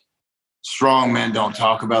like strong men don't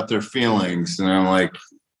talk about their feelings. And I'm like,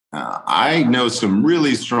 I know some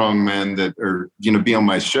really strong men that are going to be on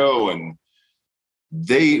my show, and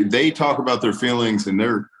they talk about their feelings, and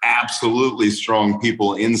they're absolutely strong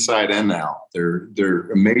people inside and out. They're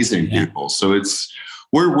amazing people. So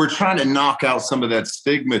we're trying to knock out some of that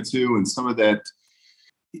stigma too, and some of that.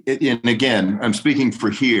 And again, I'm speaking for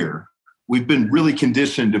here. We've been really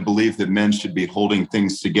conditioned to believe that men should be holding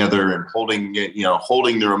things together and holding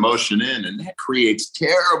their emotion in, and that creates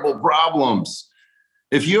terrible problems.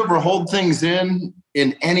 If you ever hold things in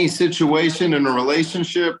any situation in a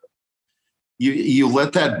relationship, you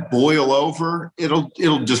let that boil over, it'll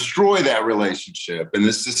destroy that relationship. And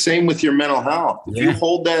it's the same with your mental health. If you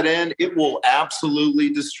hold that in, it will absolutely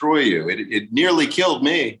destroy you. It nearly killed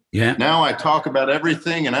me. Yeah. Now I talk about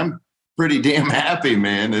everything and I'm pretty damn happy,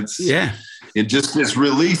 man. It just is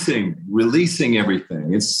releasing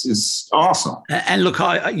everything. It's awesome. And look,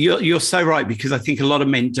 you're so right, because I think a lot of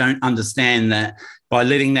men don't understand that by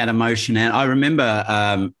letting that emotion out. I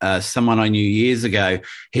remember someone I knew years ago,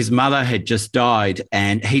 his mother had just died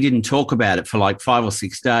and he didn't talk about it for like 5 or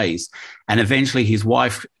 6 days. And eventually his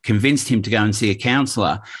wife convinced him to go and see a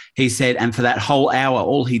counselor. He said, and for that whole hour,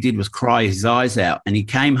 all he did was cry his eyes out. And he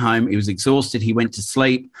came home, he was exhausted, he went to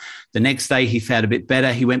sleep. The next day he felt a bit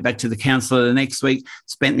better. He went back to the counselor the next week,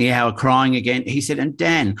 spent the hour crying again. He said, and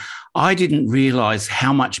Dan, I didn't realize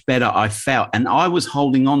how much better I felt. And I was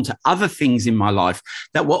holding on to other things in my life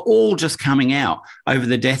that were all just coming out over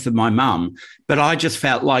the death of my mum. But I just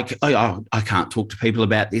felt like, I can't talk to people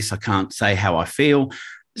about this. I can't say how I feel.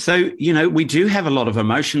 So, we do have a lot of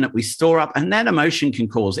emotion that we store up, and that emotion can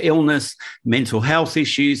cause illness, mental health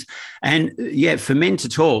issues. And yeah, for men to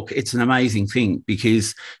talk, it's an amazing thing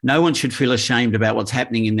because no one should feel ashamed about what's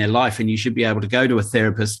happening in their life. And you should be able to go to a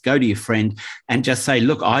therapist, go to your friend and just say,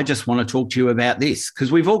 look, I just want to talk to you about this,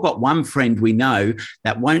 because we've all got one friend we know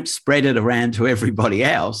that won't spread it around to everybody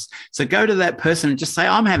else. So go to that person and just say,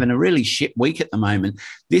 I'm having a really shit week at the moment.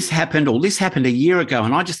 This happened a year ago,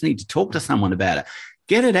 and I just need to talk to someone about it.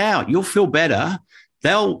 Get it out. You'll feel better.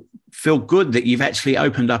 They'll feel good that you've actually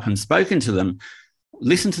opened up and spoken to them.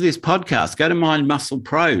 Listen to this podcast. Go to Mind Muscle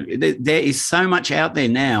Pro. There is so much out there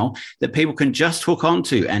now that people can just hook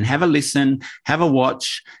onto and have a listen, have a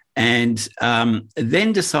watch, and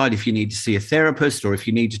then decide if you need to see a therapist or if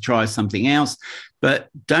you need to try something else. But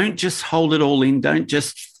don't just hold it all in. Don't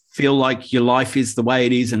just feel like your life is the way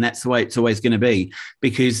it is and that's the way it's always going to be,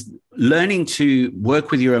 because learning to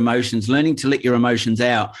work with your emotions, learning to let your emotions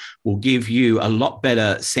out will give you a lot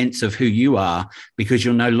better sense of who you are, because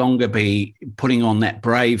you'll no longer be putting on that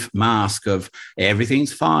brave mask of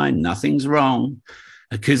everything's fine, nothing's wrong.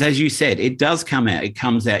 Because as you said, it does come out. It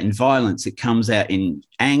comes out in violence. It comes out in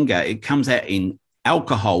anger. It comes out in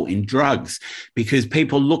alcohol, in drugs, because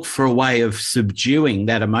people look for a way of subduing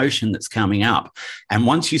that emotion that's coming up. And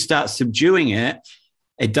once you start subduing it,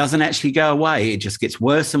 it doesn't actually go away. It just gets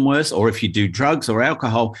worse and worse. Or if you do drugs or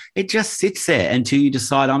alcohol, it just sits there until you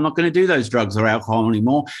decide, I'm not going to do those drugs or alcohol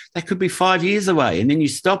anymore. That could be 5 years away. And then you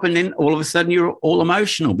stop, and then all of a sudden you're all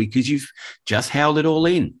emotional because you've just held it all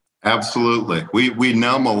in. Absolutely. We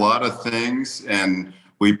numb a lot of things, and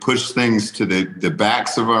we push things to the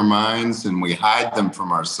backs of our minds, and we hide them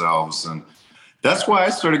from ourselves. And that's why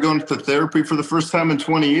I started going to therapy for the first time in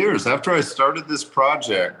 20 years. After I started this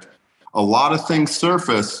project, a lot of things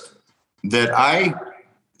surfaced that I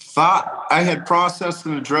thought I had processed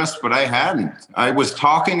and addressed, but I hadn't. I was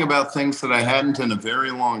talking about things that I hadn't in a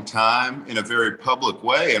very long time in a very public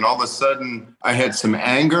way. And all of a sudden I had some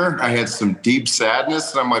anger, I had some deep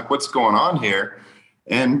sadness. And I'm like, what's going on here?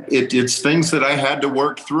 And it's things that I had to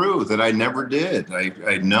work through that I never did.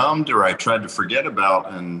 I numbed, or I tried to forget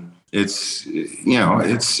about. And it's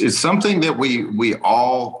something that we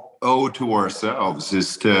all owe to ourselves,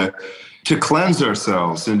 is to cleanse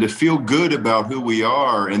ourselves and to feel good about who we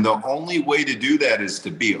are. And the only way to do that is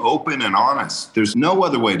to be open and honest. There's no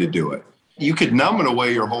other way to do it. You could numb it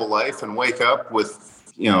away your whole life and wake up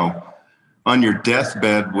with, on your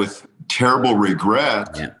deathbed with terrible regret.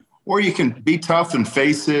 Yeah. Or you can be tough and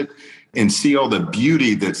face it and see all the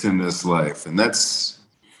beauty that's in this life. And that's,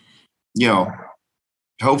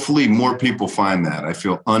 hopefully more people find that. I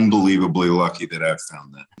feel unbelievably lucky that I've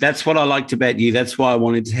found that. That's what I liked about you. That's why I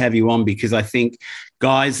wanted to have you on, because I think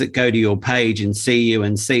guys that go to your page and see you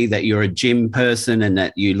and see that you're a gym person and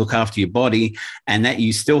that you look after your body and that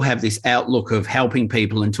you still have this outlook of helping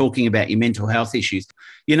people and talking about your mental health issues,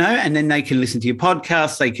 and then they can listen to your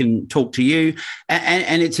podcast, they can talk to you,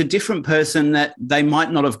 and it's a different person that they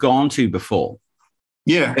might not have gone to before.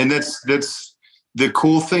 Yeah, and that's the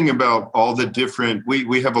cool thing about all the different,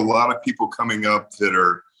 we have a lot of people coming up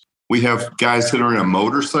we have guys that are in a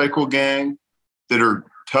motorcycle gang that are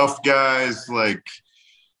tough guys, like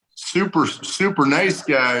super, super nice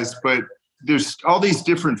guys, but there's all these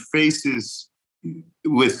different faces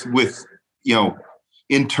with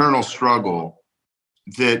internal struggle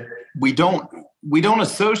that we don't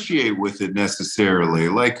associate with it necessarily.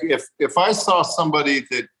 Like if I saw somebody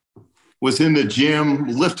that was in the gym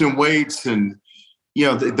lifting weights and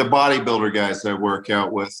the bodybuilder guys I work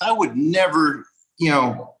out with, I would never,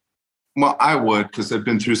 well, I would, because I've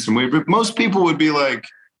been through some weight, but most people would be like,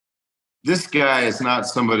 this guy is not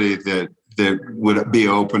somebody that would be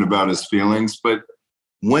open about his feelings. But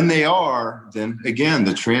when they are, then again,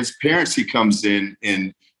 the transparency comes in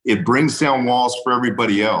and it brings down walls for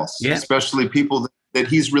everybody else, especially people that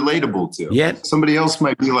he's relatable to. Yeah. Somebody else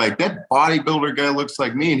might be like, that bodybuilder guy looks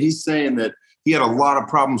like me. And he's saying that he had a lot of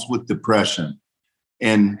problems with depression.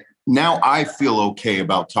 And now I feel okay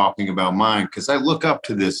about talking about mine because I look up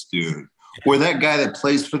to this dude, or that guy that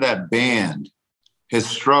plays for that band has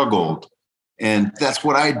struggled. And that's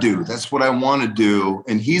what I do. That's what I want to do.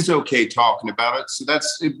 And he's okay talking about it. So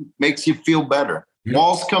it makes you feel better.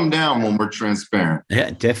 Walls come down when we're transparent.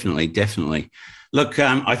 Yeah, definitely. Definitely. Look,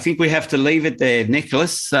 I think we have to leave it there.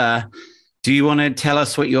 Nicholas, do you want to tell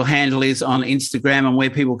us what your handle is on Instagram and where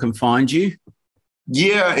people can find you?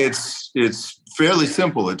 Yeah, it's fairly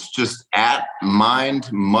simple. It's just at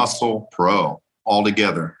Mind Muscle Pro all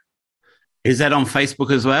together. Is that on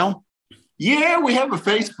Facebook as well? Yeah, we have a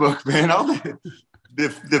Facebook, man.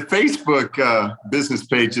 The Facebook business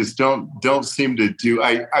pages don't seem to do.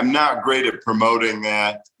 I'm not great at promoting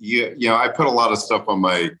that. You know, I put a lot of stuff on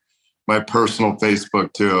my personal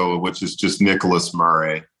Facebook too, which is just Nicholas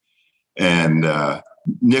Murray, and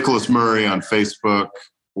Nicholas Murray on Facebook,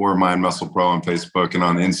 or Mind Muscle Pro on Facebook, and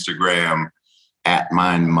on Instagram at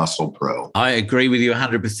Mind Muscle Pro. I agree with you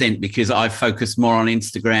 100% because I focus more on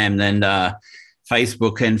Instagram than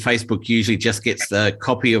Facebook, and Facebook usually just gets the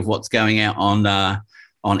copy of what's going out on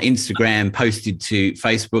Instagram posted to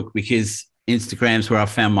Facebook, because Instagram's where I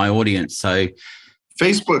found my audience. So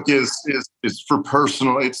Facebook is for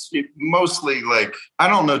personal. It's mostly like, I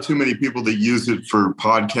don't know too many people that use it for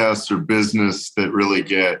podcasts or business that really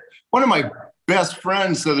get. One of my best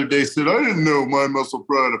friends the other day said, I didn't know Mind Muscle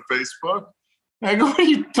Pro had a Facebook. I go, what are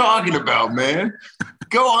you talking about, man?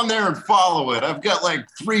 Go on there and follow it. I've got like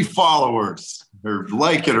 3 followers, or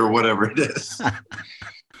like it, or whatever it is.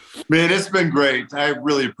 Man, it's been great. I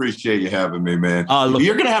really appreciate you having me, man.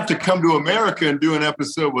 You're going to have to come to America and do an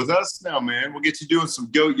episode with us now, man. We'll get you doing some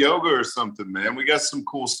goat yoga or something, man. We got some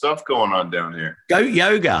cool stuff going on down here. Goat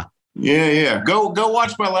yoga? Yeah. Go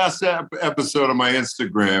watch my last episode on my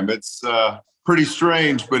Instagram. It's pretty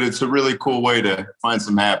strange, but it's a really cool way to find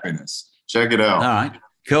some happiness. Check it out. All right.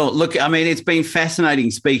 Cool. Look, I mean, it's been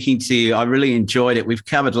fascinating speaking to you. I really enjoyed it. We've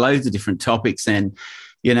covered loads of different topics, and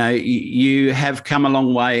you know, you have come a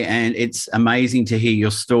long way, and it's amazing to hear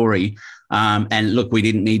your story. And look, we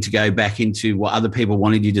didn't need to go back into what other people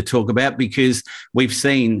wanted you to talk about, because we've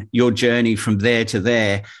seen your journey from there to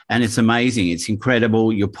there, and it's amazing. It's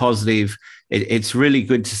incredible. You're positive. It's really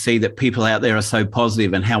good to see that people out there are so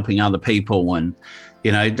positive and helping other people. And,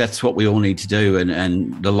 you know, that's what we all need to do.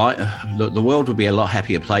 And the world would be a lot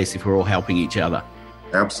happier place if we're all helping each other.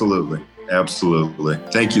 Absolutely.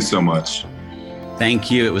 Thank you so much.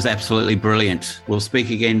 Thank you. It was absolutely brilliant. We'll speak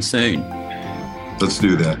again soon. Let's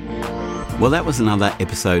do that. Well, that was another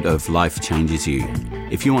episode of Life Changes You.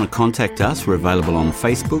 If you want to contact us, we're available on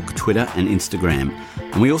Facebook, Twitter, and Instagram.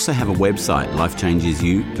 And we also have a website,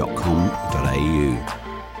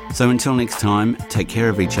 lifechangesyou.com.au. So until next time, take care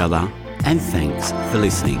of each other, and thanks for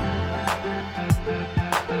listening.